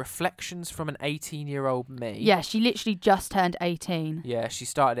called it Reflections from an 18-year-old Me. Yeah, she literally just turned 18. Yeah, she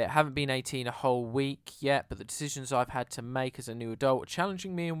started it. Haven't been 18 a whole week yet, but the decisions I've had to make as a new adult are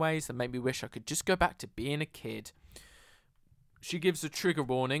challenging me in ways that make me wish I could just go back to being a kid. She gives a trigger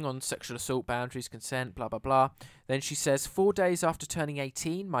warning on sexual assault, boundaries, consent, blah, blah, blah. Then she says, 4 days after turning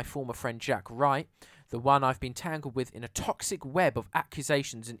 18, my former friend Jack Wright, the one I've been tangled with in a toxic web of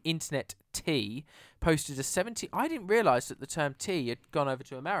accusations and internet tea, posted a 70... I didn't realise that the term tea had gone over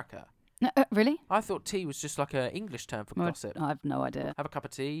to America. No, really? I thought tea was just like an English term for gossip. I have no idea. Have a cup of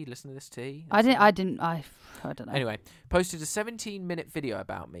tea, listen to this tea. I don't know. Anyway, posted a 17-minute video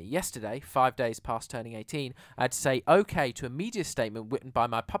about me. Yesterday, 5 days past turning 18, I had to say okay to a media statement written by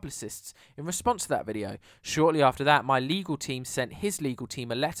my publicists in response to that video. Shortly after that, my legal team sent his legal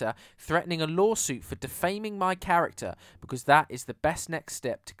team a letter threatening a lawsuit for defaming my character because that is the best next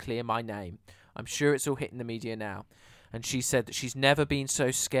step to clear my name. I'm sure it's all hitting the media now. And she said that she's never been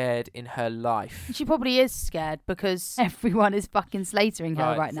so scared in her life. She probably is scared because everyone is fucking slatering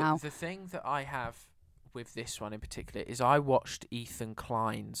her right now. The thing that I have with this one in particular is I watched Ethan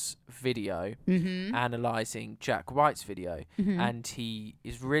Klein's video analysing Jack Wright's video, and he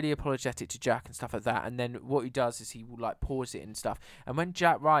is really apologetic to Jack and stuff like that, and then what he does is he will like pause it and stuff, and when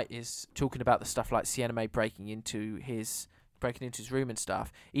Jack Wright is talking about the stuff like Sienna May breaking into his room and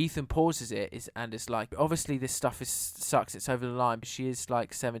stuff, Ethan pauses it and is like, obviously this stuff sucks, it's over the line, but she is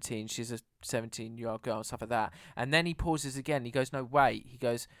like 17, she's a 17-year-old girl and stuff like that, and then he pauses again, he goes, no wait, he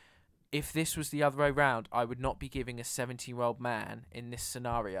goes, if this was the other way round, I would not be giving a 17-year-old man in this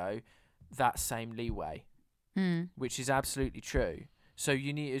scenario that same leeway, which is absolutely true. So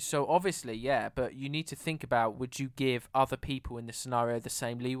obviously, but you need to think about, would you give other people in this scenario the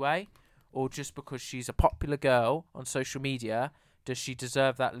same leeway? Or just because she's a popular girl on social media, does she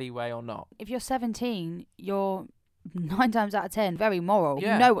deserve that leeway or not? If you're 17, you're 9 times out of 10 very moral.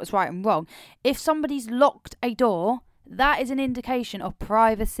 Yeah. You know what's right and wrong. If somebody's locked a door, that is an indication of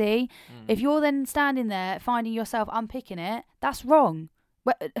privacy. If you're then standing there finding yourself unpicking it, that's wrong.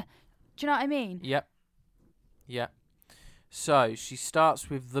 Do you know what I mean? Yep. So she starts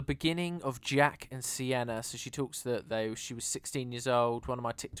with the beginning of Jack and Sienna. So she talks that she was 16 years old. One of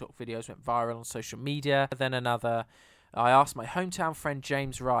my TikTok videos went viral on social media. Then another, I asked my hometown friend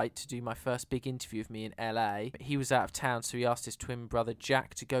James Wright to do my first big interview with me in LA. He was out of town, so he asked his twin brother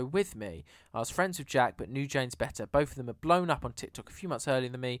Jack to go with me. I was friends with Jack, but knew James better. Both of them had blown up on TikTok a few months earlier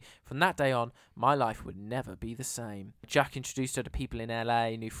than me. From that day on, my life would never be the same. Jack introduced her to people in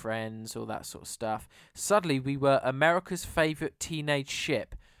LA, new friends, all that sort of stuff. Suddenly, we were America's favourite teenage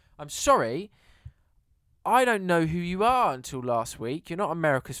ship. I'm sorry, I don't know who you are until last week. You're not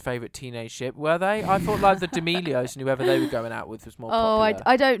America's favourite teenage ship, were they? I thought like the D'Amelios and whoever they were going out with was more popular.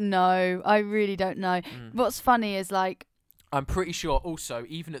 I don't know. I really don't know. What's funny is like, I'm pretty sure also,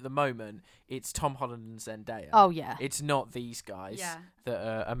 even at the moment, it's Tom Holland and Zendaya. Oh, yeah. It's not these guys that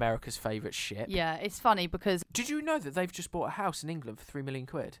are America's favourite ship. Yeah, it's funny because... Did you know that they've just bought a house in England for £3 million?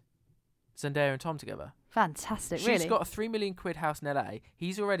 Zendaya and Tom together. Fantastic, She's really. She's got a £3 million house in LA.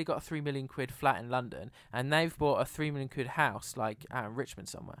 He's already got a £3 million flat in London. And they've bought a £3 million house like out in Richmond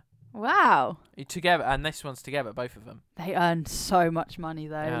somewhere. Wow. Together, and this one's together, both of them. They earned so much money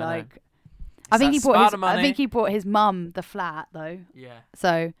though. Yeah, I know. I think It's he bought his mum the flat though. Yeah.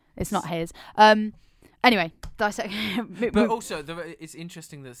 So it's not his. Anyway, dissect. But also, it's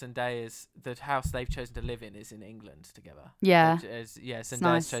interesting that Zendaya's the house they've chosen to live in is in England together. Yeah. Zendaya's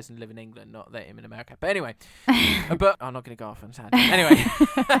nice. chosen to live in England, not him in America. But anyway, but I'm not going to go off on a tangent. Anyway,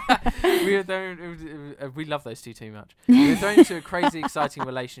 we love those two too much. We were thrown into a crazy, exciting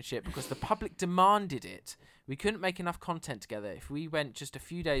relationship because the public demanded it. We couldn't make enough content together. If we went just a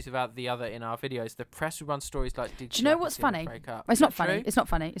few days without the other in our videos, the press would run stories like, "Did you know what's funny? Break up?" It's not funny. It's not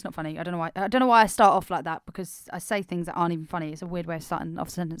funny. It's not funny. I don't know why I start off like that, because I say things that aren't even funny. It's a weird way of starting off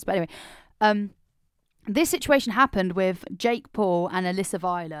a sentence. But anyway, this situation happened with Jake Paul and Alyssa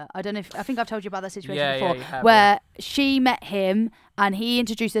Violet. I think I've told you about that situation before, where she met him and he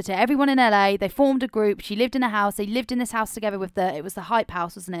introduced her to everyone in LA. They formed a group. She lived in a house. They lived in this house together with it was the Hype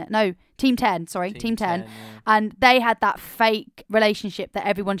House, wasn't it? No, Team 10. Sorry, Team 10. Yeah. And they had that fake relationship that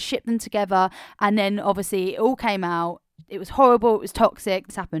everyone shipped them together. And then obviously it all came out. It was horrible. It was toxic.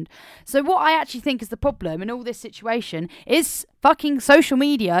 This happened. So what I actually think is the problem in all this situation is fucking social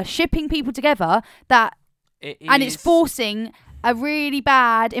media shipping people together and it's forcing a really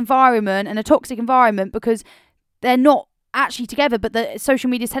bad environment and a toxic environment because they're not actually together, but the social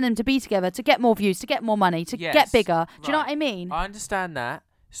media is telling them to be together to get more views, to get more money, to get bigger. Do you know what I mean? I understand that.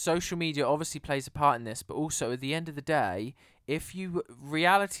 Social media obviously plays a part in this, but also at the end of the day,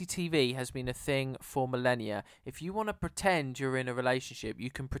 reality TV has been a thing for millennia. If you want to pretend you're in a relationship,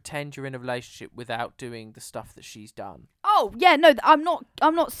 you can pretend you're in a relationship without doing the stuff that she's done. Oh yeah, no, I'm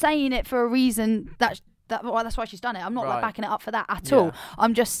not saying it for a reason that's why she's done it. I'm not like backing it up for that at all.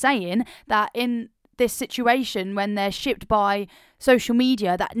 I'm just saying that in this situation, when they're shipped by social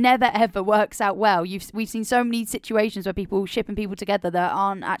media, that never ever works out well. We've seen so many situations where people shipping people together that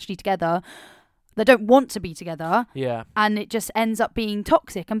aren't actually together. They don't want to be together. Yeah. And it just ends up being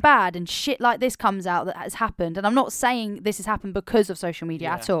toxic and bad, and shit like this comes out that has happened. And I'm not saying this has happened because of social media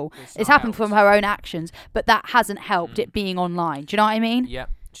at all. It's happened from her own actions, but that hasn't helped it being online. Do you know what I mean? Yeah.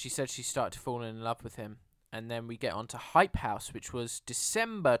 She said she started to fall in love with him. And then we get on to Hype House, which was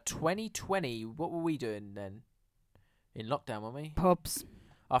December 2020. What were we doing then? In lockdown, weren't we? Pubs.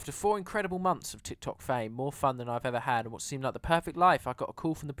 After 4 incredible months of TikTok fame, more fun than I've ever had, and what seemed like the perfect life, I got a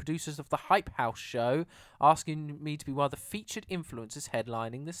call from the producers of the Hype House show asking me to be one of the featured influencers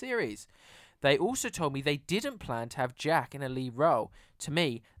headlining the series. They also told me they didn't plan to have Jack in a lead role. To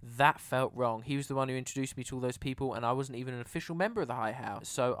me, that felt wrong. He was the one who introduced me to all those people, and I wasn't even an official member of the Hype House.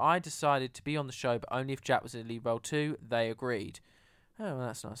 So I decided to be on the show, but only if Jack was in a lead role too. They agreed. Oh, well,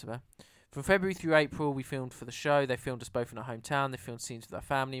 that's nice of her. From February through April, we filmed for the show. They filmed us both in our hometown. They filmed scenes with our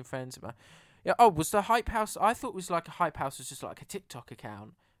family and friends. Yeah. Oh, was the Hype House? I thought it was like a Hype House was just like a TikTok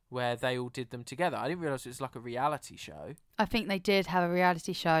account where they all did them together. I didn't realise it was like a reality show. I think they did have a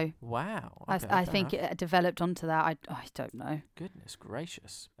reality show. Wow. Okay, I think it developed onto that. I don't know. Goodness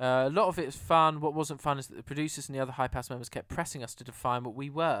gracious. A lot of it was fun. What wasn't fun is that the producers and the other Hype House members kept pressing us to define what we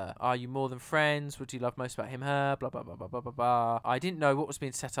were. Are you more than friends? What do you love most about him, her? Blah, blah, blah, blah, blah, blah, blah. I didn't know what was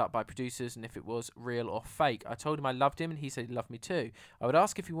being set up by producers and if it was real or fake. I told him I loved him and he said he loved me too. I would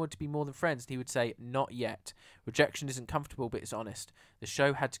ask if he wanted to be more than friends and he would say, not yet. Rejection isn't comfortable, but it's honest. The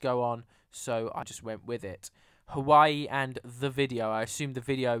show had to go on, so I just went with it. Hawaii and the video. I assume the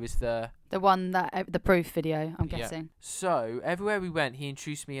video is the one that the proof video, I'm guessing. So everywhere we went, he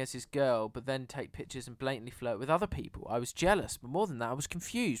introduced me as his girl, but then take pictures and blatantly flirt with other people. I was jealous, but more than that, I was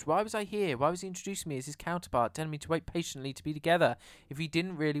confused. Why was I here? Why was he introducing me as his counterpart, telling me to wait patiently to be together if he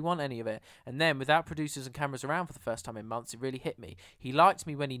didn't really want any of it? And then, without producers and cameras around for the first time in months, it really hit me. He liked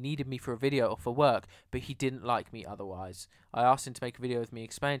me when he needed me for a video or for work, but he didn't like me otherwise. I asked him to make a video with me,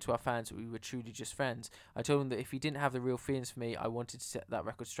 explaining to our fans that we were truly just friends. I told him that if he didn't have the real feelings for me, I wanted to set that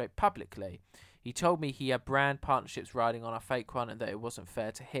record straight publicly. He told me he had brand partnerships riding on a fake one and that it wasn't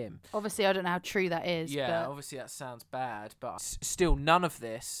fair to him. Obviously, I don't know how true that is. Yeah, obviously that sounds bad, but still none of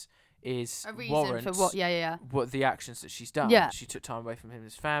this is a reason for what what the actions that she's done. Yeah. She took time away from him and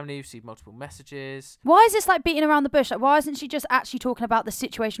his family, received multiple messages. Why is this like beating around the bush? Like, why isn't she just actually talking about the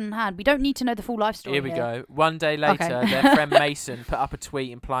situation on hand? We don't need to know the full life story. Here we go. One day later, their friend Mason put up a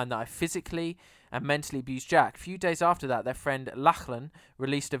tweet implying that I physically and mentally abused Jack. A few days after that, their friend Lachlan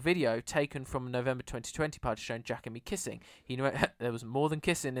released a video taken from a November 2020 party showing Jack and me kissing. There was more than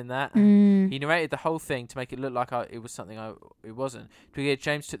kissing in that. He narrated the whole thing to make it look like it was something it wasn't. Brigadier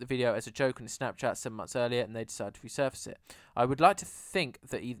James took the video as a joke on his Snapchat 7 months earlier, and they decided to resurface it. I would like to think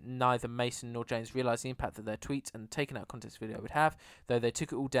that neither Mason nor James realised the impact that their tweets and the taken out context video would have, though they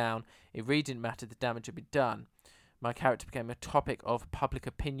took it all down. It really didn't matter, the damage had been done. My character became a topic of public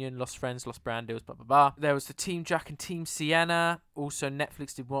opinion, lost friends, lost brand deals, blah, blah, blah. There was the Team Jack and Team Sienna. Also,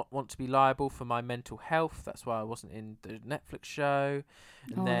 Netflix did want to be liable for my mental health. That's why I wasn't in the Netflix show.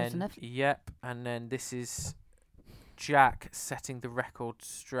 And and then this is Jack setting the record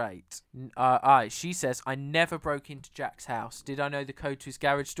straight. She says, I never broke into Jack's house. Did I know the code to his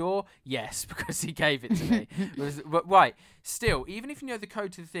garage door? Yes, because he gave it to me. But right, still, even if you know the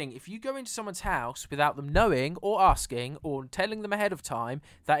code to the thing, if you go into someone's house without them knowing or asking or telling them ahead of time,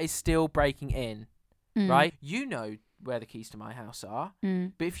 that is still breaking in, right? You know where the keys to my house are,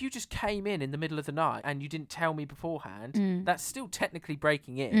 but if you just came in the middle of the night and you didn't tell me beforehand, that's still technically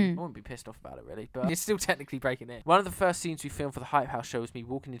breaking in. I wouldn't be pissed off about it really, but it's still technically breaking in. One of the first scenes we filmed for the Hype House show was me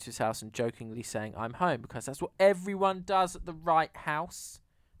walking into his house and jokingly saying I'm home, because that's what everyone does at the right house.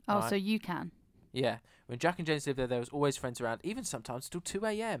 Oh, right? So you can. Yeah. When Jack and James lived there was always friends around, even sometimes till 2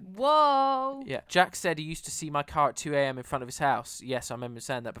 a.m. Whoa! Yeah. Jack said he used to see my car at 2 a.m. in front of his house. Yes, I remember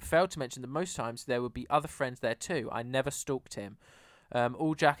saying that, but failed to mention that most times there would be other friends there too. I never stalked him.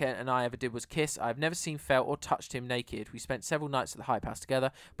 All Jack and I ever did was kiss. I've never seen, felt, or touched him naked. We spent several nights at the Hype House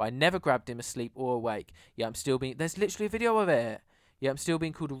together, but I never grabbed him asleep or awake. Yeah, I'm still being... There's literally a video of it. Yeah, I'm still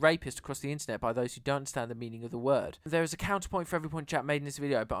being called a rapist across the internet by those who don't understand the meaning of the word. There is a counterpoint for every point Jack made in this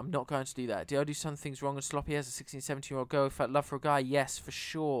video, but I'm not going to do that. Did I do some things wrong and sloppy as a 16, 17-year-old girl who felt love for a guy? Yes, for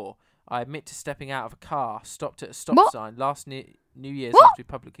sure. I admit to stepping out of a car, stopped at a stop sign last New Year's after we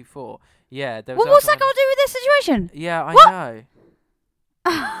publicly fought. Yeah, there was... What's that got to do with this situation? Yeah, I know.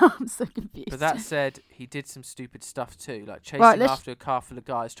 I'm so confused. But that said, he did some stupid stuff too, like chasing after a car full of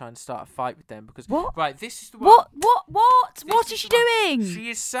guys trying to start a fight with them. Because right, this is the one. What is she doing? She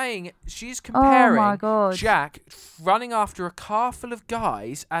is saying she's comparing oh my God. Jack running after a car full of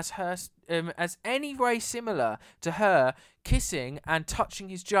guys as her as any way similar to her kissing and touching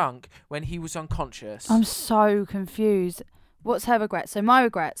his junk when he was unconscious. I'm so confused. What's her regrets? So my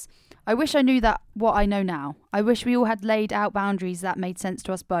regrets. I wish I knew that what I know now. I wish we all had laid out boundaries that made sense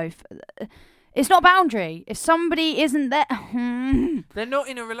to us both. It's not a boundary. If somebody isn't there... They're not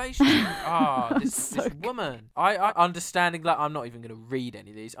in a relationship. This woman. I understanding... Like, I'm not even going to read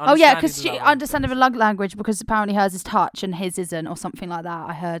any of these. Oh, yeah, because she understanding the love language, because apparently hers is touch and his isn't, or something like that.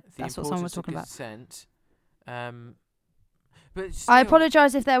 I heard that's what someone was talking about. But still, I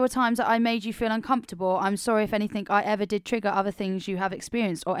apologise if there were times that I made you feel uncomfortable. I'm sorry if anything I ever did trigger other things you have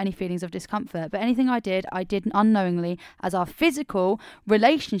experienced or any feelings of discomfort. But anything I did unknowingly, as our physical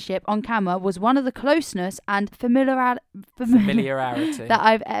relationship on camera was one of the closeness and familiarity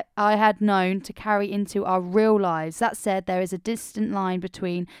that I had known to carry into our real lives. That said, there is a distant line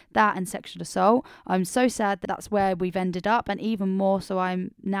between that and sexual assault. I'm so sad that that's where we've ended up, and even more so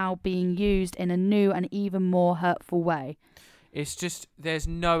I'm now being used in a new and even more hurtful way. It's just there's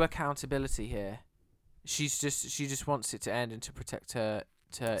no accountability here. She just wants it to end and to protect her.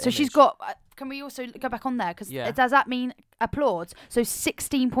 So image. She's got. Can we also go back on there? Because does that mean applause? So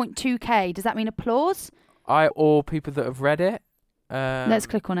 16.2k. Does that mean applause? Or people that have read it. Let's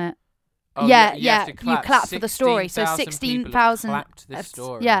click on it. Oh, yeah. You clap for the story. So 16,000.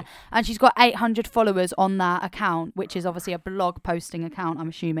 Yeah, and she's got 800 followers on that account, which is obviously a blog posting account, I'm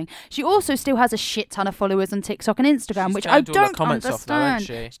assuming. She also still has a shit ton of followers on TikTok and Instagram, which I don't understand.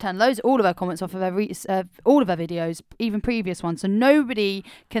 She turned all of her comments off of all of her videos, even previous ones, so nobody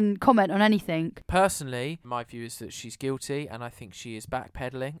can comment on anything. Personally, my view is that she's guilty, and I think she is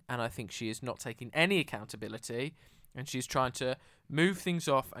backpedaling, and I think she is not taking any accountability. And she's trying to move things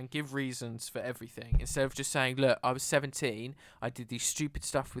off and give reasons for everything. Instead of just saying, look, I was 17. I did these stupid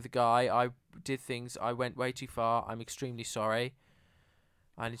stuff with a guy. I did things. I went way too far. I'm extremely sorry.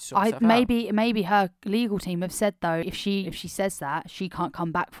 I need to sort myself out. Maybe her legal team have said, though, if she says that, she can't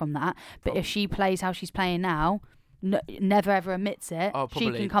come back from that. But if she plays how she's playing now, never ever admits it, she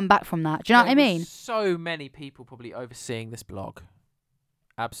can come back from that. Do you know what I mean? So many people probably overseeing this blog.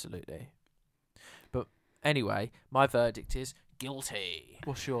 Absolutely. Anyway, my verdict is guilty.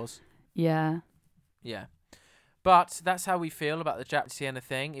 What's yours? Yeah. But that's how we feel about the Jack Sienna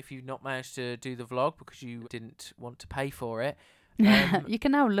thing. If you've not managed to do the vlog because you didn't want to pay for it, you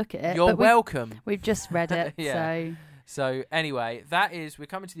can now look at it. You're welcome. We've just read it. So anyway, we're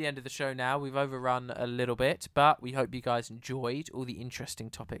coming to the end of the show now. We've overrun a little bit, but we hope you guys enjoyed all the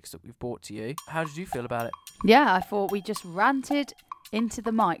interesting topics that we've brought to you. How did you feel about it? Yeah, I thought we just ranted into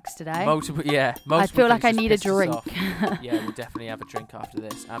the mics today. Multiple I feel like I need a drink. Yeah, we'll definitely have a drink after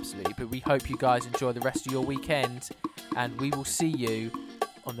this. Absolutely. But we hope you guys enjoy the rest of your weekend, and we will see you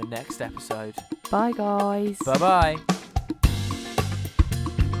on the next episode. Bye, guys. Bye-bye.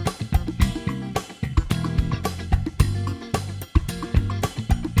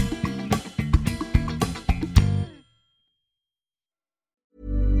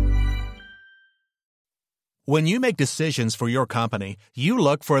 When you make decisions for your company, you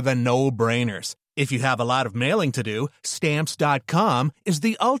look for the no-brainers. If you have a lot of mailing to do, Stamps.com is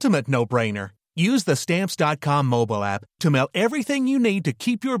the ultimate no-brainer. Use the Stamps.com mobile app to mail everything you need to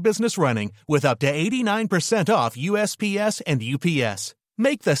keep your business running with up to 89% off USPS and UPS.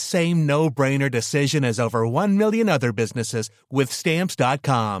 Make the same no-brainer decision as over 1 million other businesses with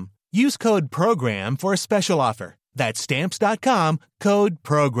Stamps.com. Use code PROGRAM for a special offer. That's Stamps.com, code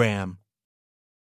PROGRAM.